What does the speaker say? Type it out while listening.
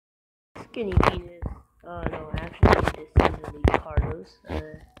Skinny Penis. No, actually, this is Elite Carlos.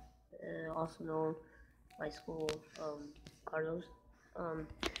 Also known my school, Carlos.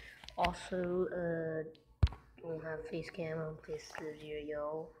 Also, don't have face cam on this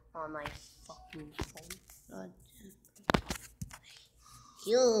yo on my fucking phone.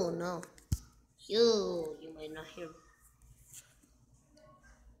 No. You might not hear.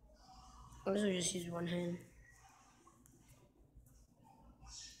 Also, just use one hand.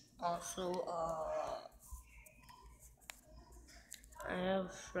 Also, I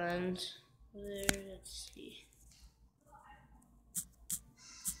have friends there. Let's see.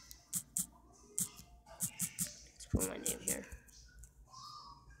 Let's put my name here.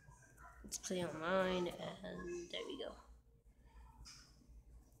 Let's play online, and there we go.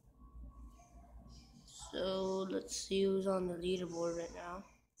 So let's see who's on the leaderboard right now.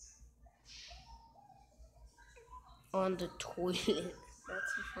 On the toilet.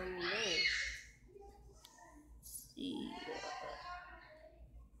 That's a funny name. Let's see.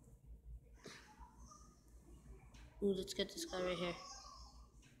 Ooh, let's get this guy right here.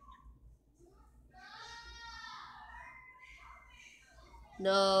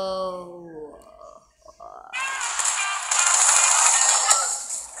 No.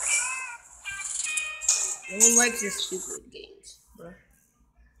 No one likes this stupid games, bro.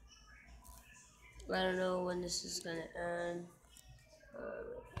 I don't know when this is gonna end.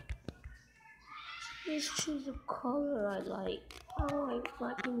 Just choose a color I like. I like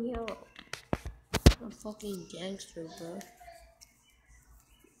fucking yellow. I'm a fucking gangster, bro.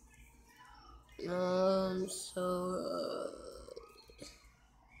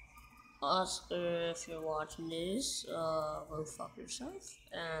 Oscar, if you're watching this, go fuck yourself.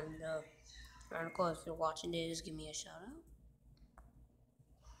 And of course, if you're watching this, give me a shout out.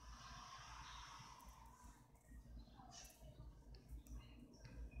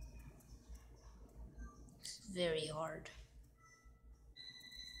 It's very hard.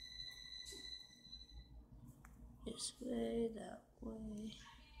 This way, that way.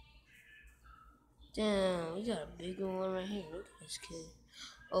 Damn, we got a big one right here. Look at this kid.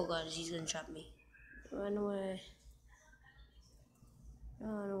 Oh god, he's gonna trap me. Run away.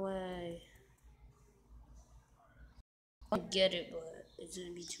 Run away. I get it, but it's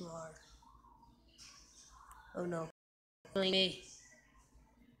gonna be too hard. Oh no. Circling me.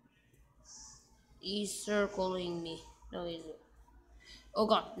 He's circling me. No, he isn't. Oh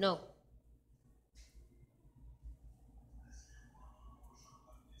god, no.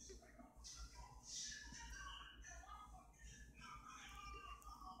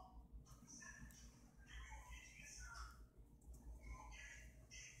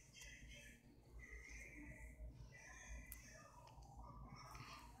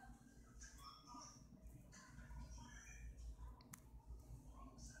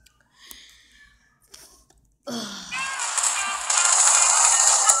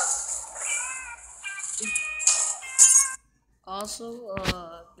 Also,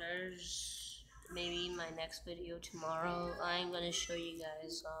 there's maybe in my next video tomorrow, I'm gonna show you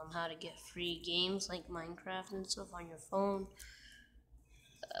guys how to get free games like Minecraft and stuff on your phone.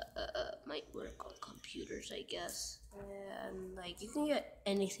 Might work on computers, I guess. And like you can get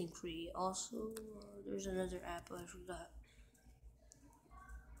anything free. Also, there's another app I forgot.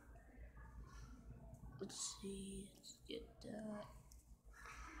 Let's see. Let's get that.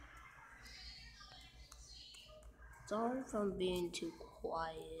 Sorry if I'm being too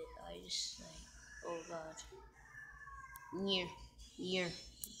quiet. I just like, oh god. Here.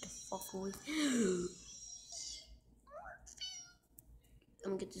 Get the fuck away.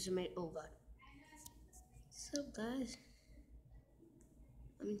 I'm gonna get this in my, oh god. What's up, guys?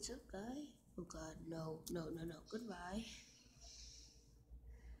 What's up, guy? Oh god, no. Goodbye.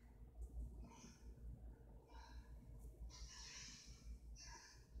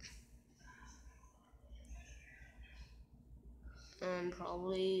 And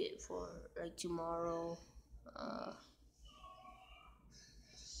probably for like tomorrow,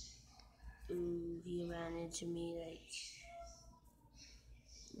 he ran into me like,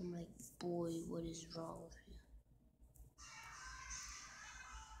 I'm like, boy, what is wrong with you?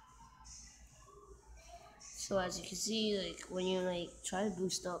 So as you can see, like when you like try to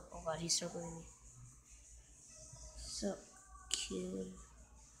boost up, oh god, he's circling me. What's up, kid?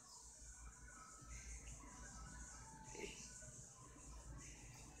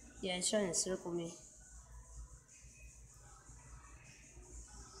 Yeah, he's trying to circle me.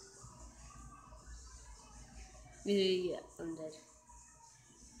 Yeah, I'm dead.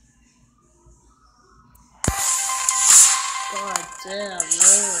 God damn,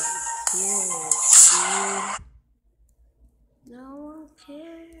 man. Yeah, dude. No one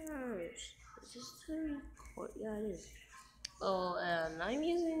cares. Is this the record? Yeah, it is. Oh, and I'm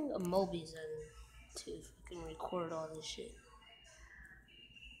using a Mobizen to fucking record all this shit.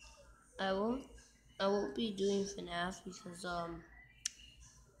 I won't be doing FNAF because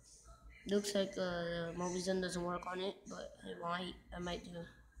looks like the Mobizen doesn't work on it, but I might do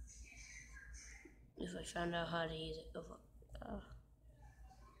if I found out how to use it.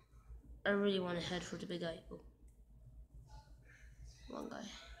 I really want to head for the big eye. Oh, wrong guy.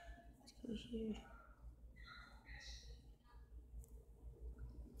 Let's go here.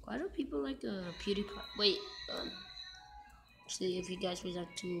 Why do people like PewDiePie? Wait, see if you guys would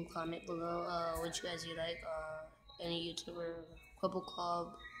like to comment below which guys you like, any YouTuber, Couple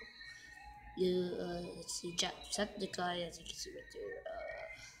Club. Let's see, Jacksepticeye, as you can see right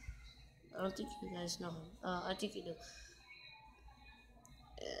there. I don't think you guys know him. I think you do.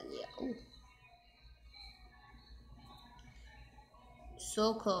 And yeah, ooh.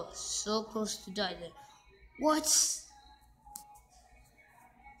 So close to die there. What?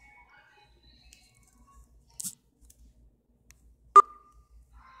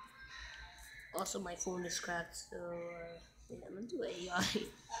 Also, my phone is cracked, so yeah, I'm gonna do AI.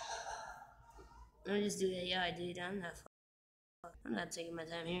 I'm gonna just do AI, dude. I'm not taking my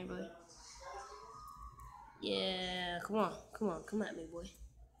time here, boy. Yeah, come at me, boy.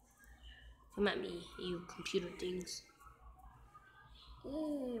 Come at me, you computer things.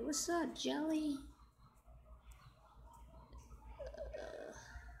 Hey, what's up, Jelly?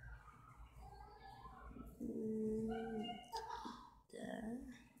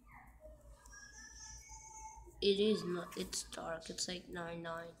 It is not. It's dark. It's like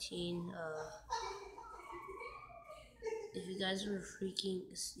 9:19. If you guys were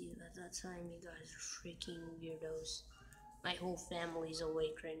freaking asleep at that time, you guys are freaking weirdos. My whole family's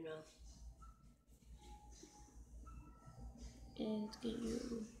awake right now. Yeah, let's get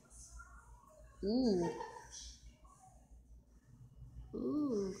you.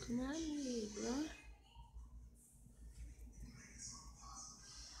 Ooh, come at me, bro.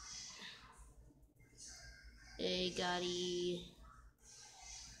 Hey, Gotti.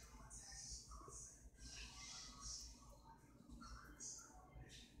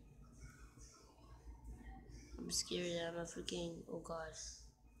 I'm scared that I'm a freaking. Oh god.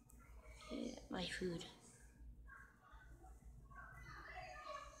 Yeah, my food.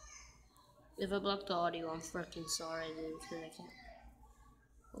 If I block the audio, I'm freaking sorry, dude, because I can't.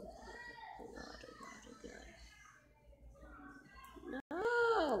 Oh god.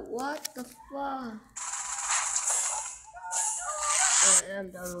 No! What the fuck? Alright, I'm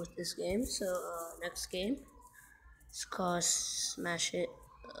done with this game, so, next game. It's called Smash It.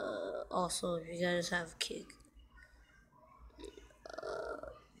 Also, if you guys have Kick,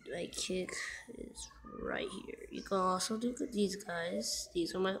 my Kick is right here. You can also do these guys.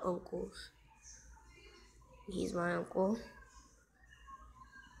 These are my uncles. He's my uncle.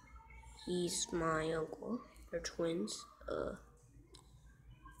 He's my uncle. They're twins.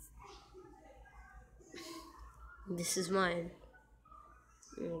 This is mine.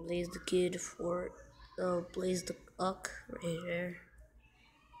 Blaze the Kid for Blaze the Uck right there.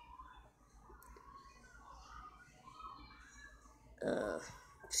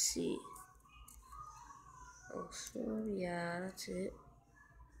 Let's see. Oh, so yeah, that's it.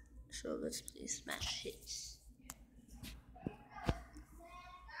 So let's play Smash Hits.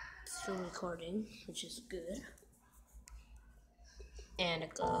 It's still recording, which is good. And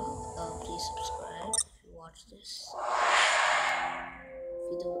please subscribe if you watch this.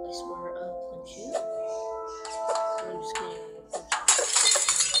 If you don't, I swear I'll punch you. I'm just kidding.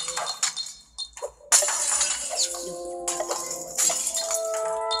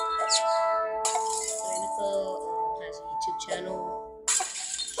 Has a YouTube channel.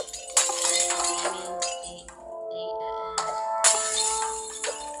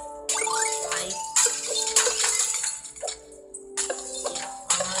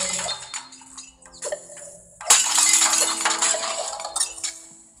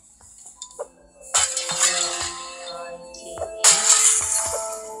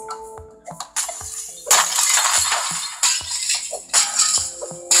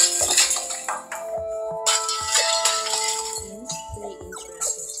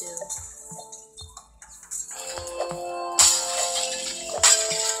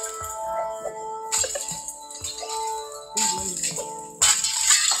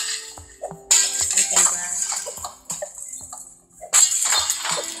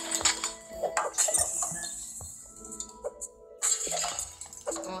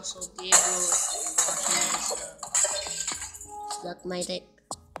 Also, Gabriel is watching this. Suck my dick.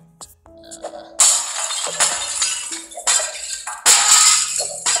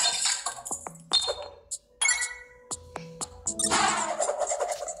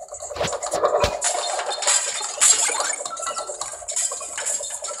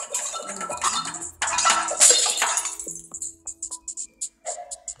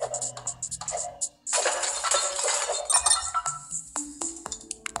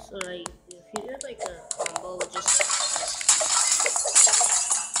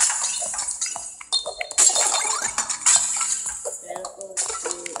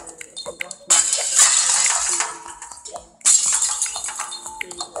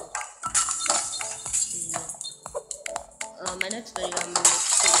 next video, I'm gonna make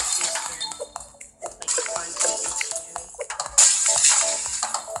this scan. Like, find something scary.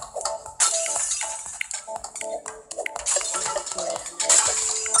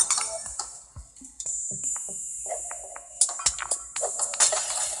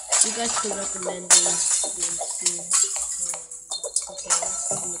 You guys could recommend these games too. Okay,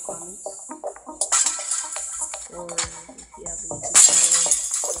 in the comments. Or if you have a YouTube channel,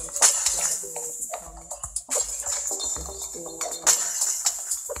 subscribe or you can comment. If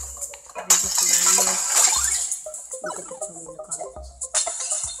you're just random, you can tell me in the comments.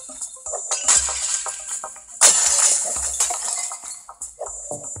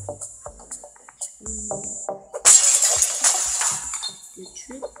 The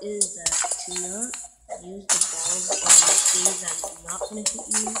trick is that to not use the balls on the things that are not going to hit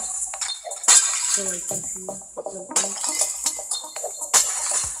you. So like if you hit something,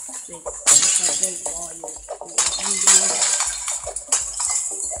 like the wall, you use the balls.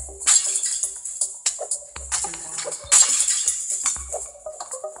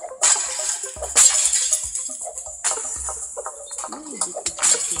 I'm really addicted to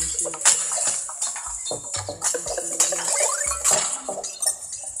this game too.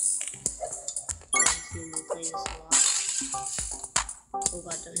 Play this a lot. Oh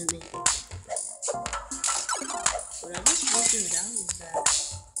god, don't hit me. What I just figured out is that that's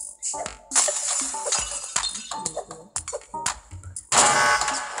really cool. Like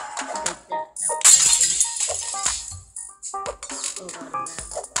that would happen. Oh god, I'm mad.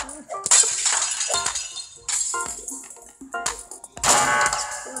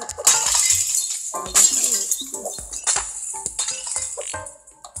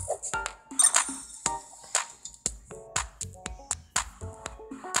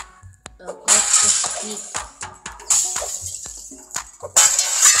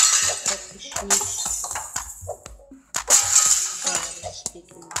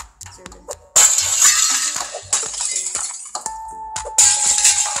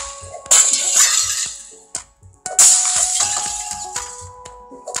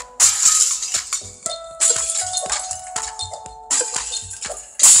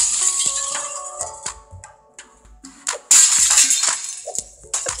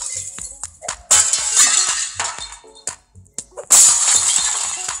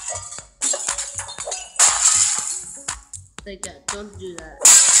 Like that, don't do that.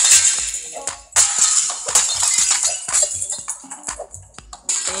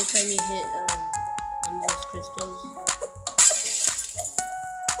 Anytime you hit one of those crystals,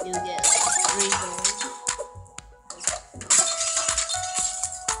 you'll get like 3 balls.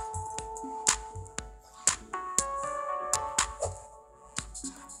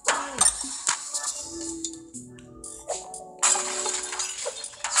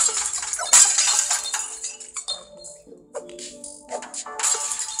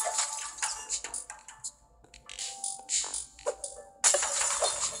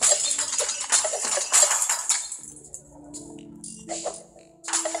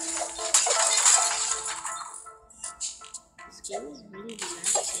 This game is really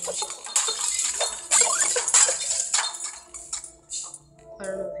relaxing. I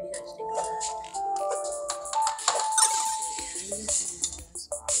don't know if you guys think of that. Yeah, this is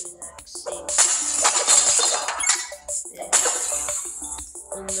relaxing. Yeah.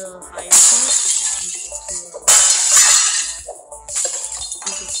 In the higher part, you get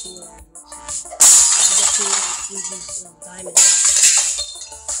to these diamonds.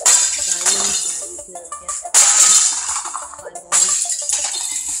 Diamonds that you can get 5 balls.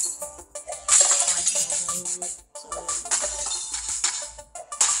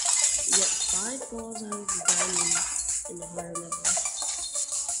 5 balls out of the diamond in the higher level.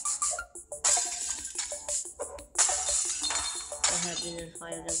 What happened in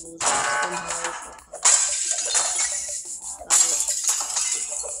higher levels? Got it.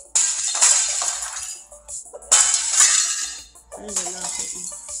 That is a lot hitting.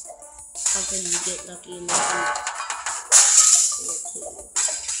 How can you get lucky enough to hit you?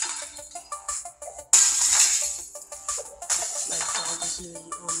 My dog is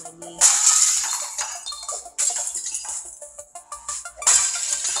literally on my knee.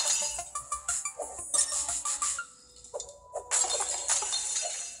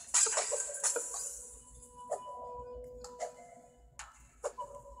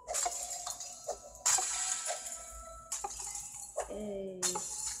 Hey.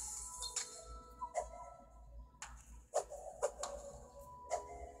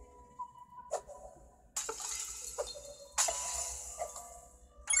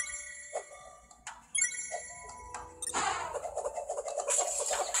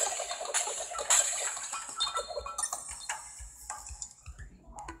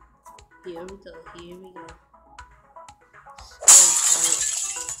 Here we go. Here we go.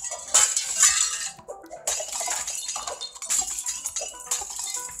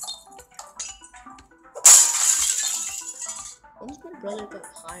 So once my brother got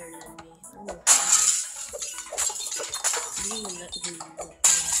higher than me, I don't know how. I didn't even let him go higher.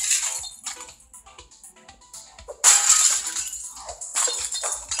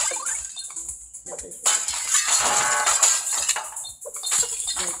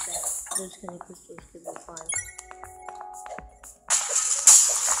 Like that. Those kind of crystals could be fun.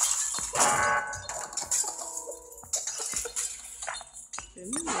 Let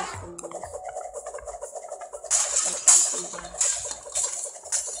me list them these.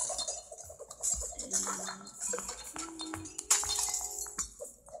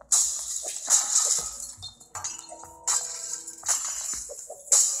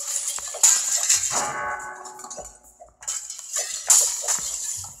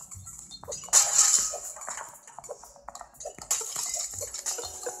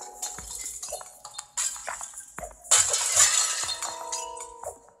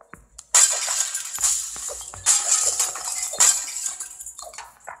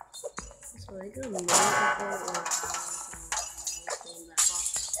 So I don't know if in that box.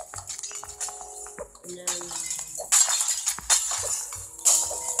 And then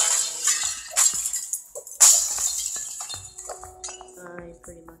I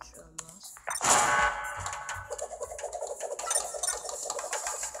pretty much lost.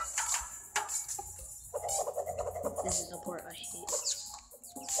 This is the part I hate.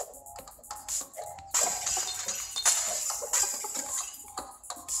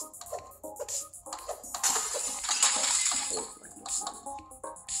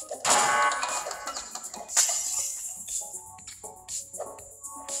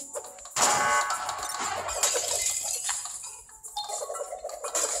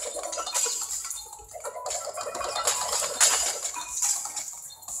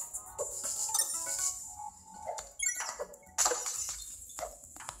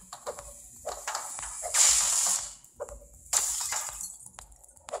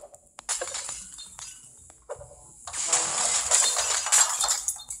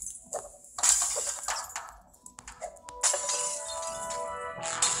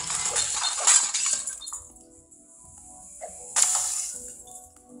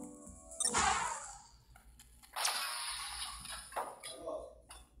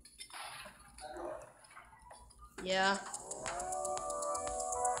 Yeah.